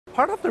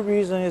Part of the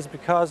reason is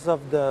because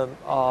of the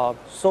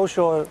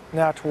social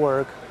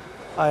network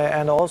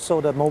and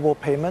also the mobile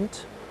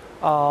payment.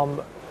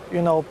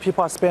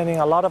 People are spending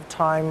a lot of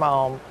time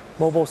on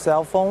mobile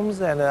cell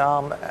phones and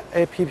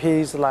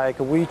apps like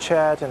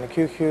WeChat and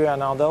QQ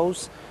and all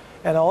those.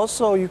 And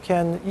also you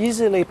can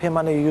easily pay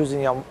money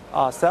using your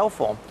cell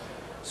phone.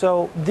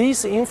 So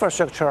these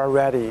infrastructure are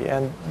ready,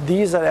 and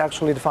these are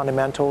actually the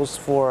fundamentals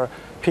for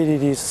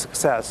PDD's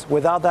success.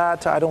 Without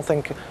that, I don't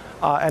think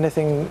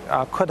anything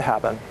could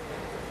happen.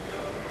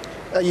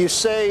 You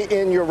say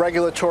in your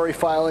regulatory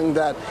filing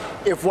that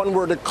if one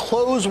were to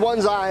close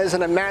one's eyes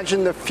and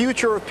imagine the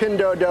future of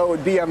Pinduoduo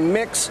would be a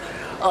mix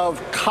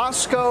of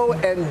Costco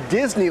and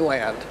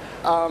Disneyland.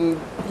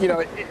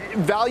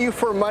 Value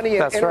for money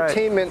and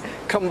entertainment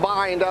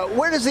combined.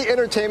 Where does the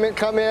entertainment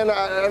come in?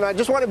 And I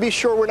just want to be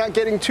sure we're not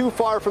getting too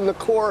far from the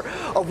core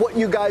of what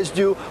you guys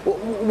do.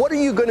 What are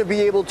you going to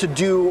be able to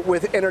do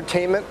with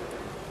entertainment?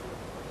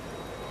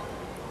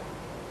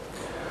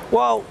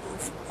 Well,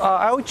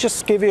 I would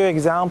just give you an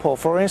example.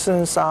 For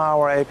instance,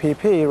 our app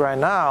right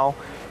now,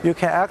 you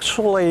can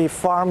actually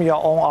farm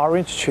your own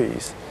orange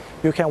trees.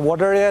 You can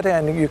water it,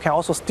 and you can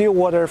also steal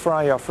water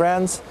from your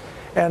friends.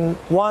 And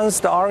once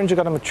the orange is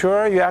going to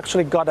mature, you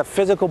actually got a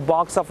physical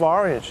box of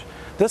orange.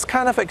 This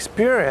kind of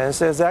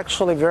experience is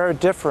actually very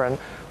different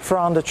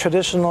from the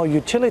traditional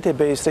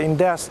utility-based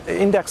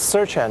index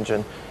search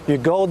engine. You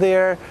go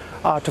there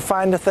to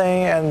find the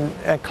thing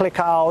and click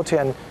out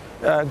and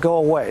go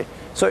away.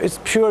 So it's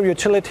pure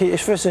utility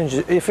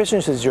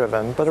efficiency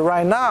driven. But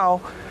right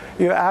now,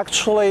 you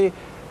actually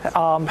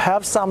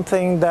have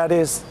something that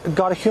is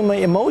got human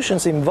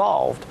emotions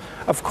involved.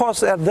 Of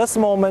course, at this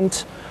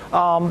moment,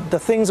 the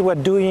things we're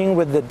doing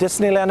with the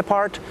Disneyland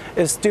part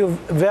is still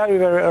very,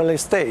 very early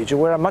stage.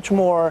 We're much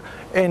more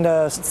in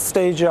the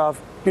stage of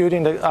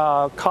building the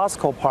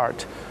Costco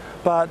part.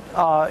 But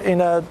in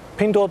a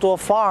Pinduoduo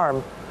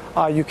farm,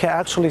 you can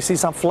actually see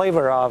some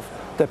flavor of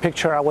the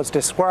picture I was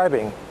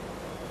describing.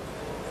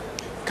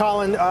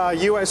 Colin,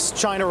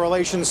 U.S.-China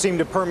relations seem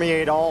to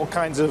permeate all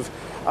kinds of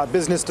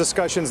business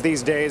discussions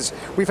these days.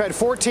 We've had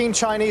 14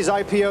 Chinese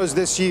IPOs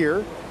this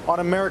year on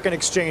American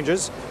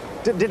exchanges.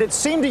 Did it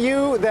seem to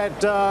you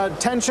that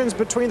tensions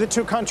between the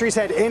two countries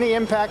had any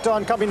impact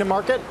on coming to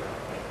market?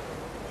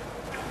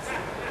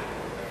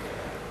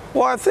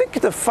 Well, I think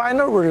the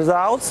final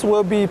results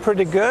will be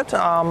pretty good,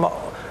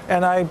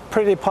 and I'm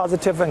pretty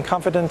positive and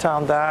confident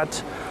on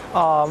that.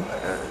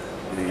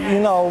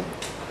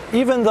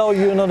 Even though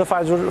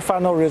the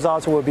final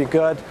results will be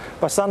good,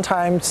 but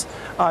sometimes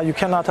you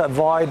cannot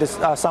avoid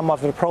some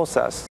of the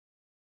process.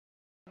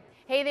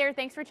 Hey there,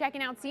 thanks for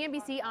checking out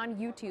CNBC on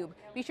YouTube.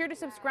 Be sure to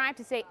subscribe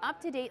to stay up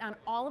to date on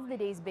all of the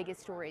day's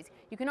biggest stories.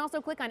 You can also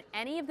click on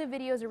any of the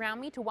videos around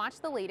me to watch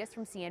the latest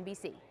from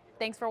CNBC.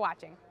 Thanks for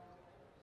watching.